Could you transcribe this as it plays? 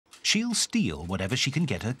She'll steal whatever she can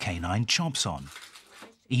get her canine chops on.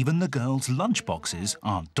 Even the girls' lunchboxes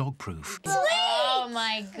aren't dog-proof. Oh,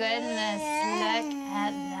 my goodness, look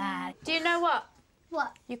at that. Do you know what?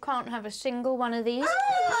 What? You can't have a single one of these.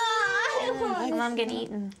 I'm getting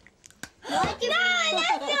eaten. No, that's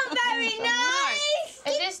not very nice.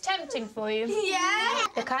 Is this tempting for you? Yeah.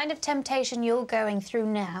 The kind of temptation you're going through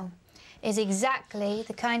now is exactly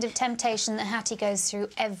the kind of temptation that Hattie goes through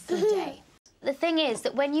every day. The thing is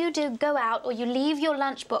that when you do go out or you leave your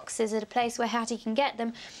lunch boxes at a place where Hattie can get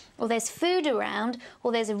them, or there's food around,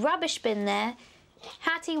 or there's a rubbish bin there,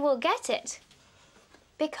 Hattie will get it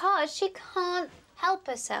because she can't help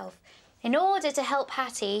herself. In order to help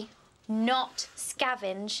Hattie not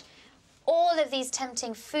scavenge all of these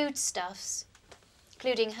tempting foodstuffs,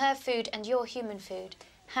 including her food and your human food,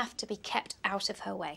 have to be kept out of her way.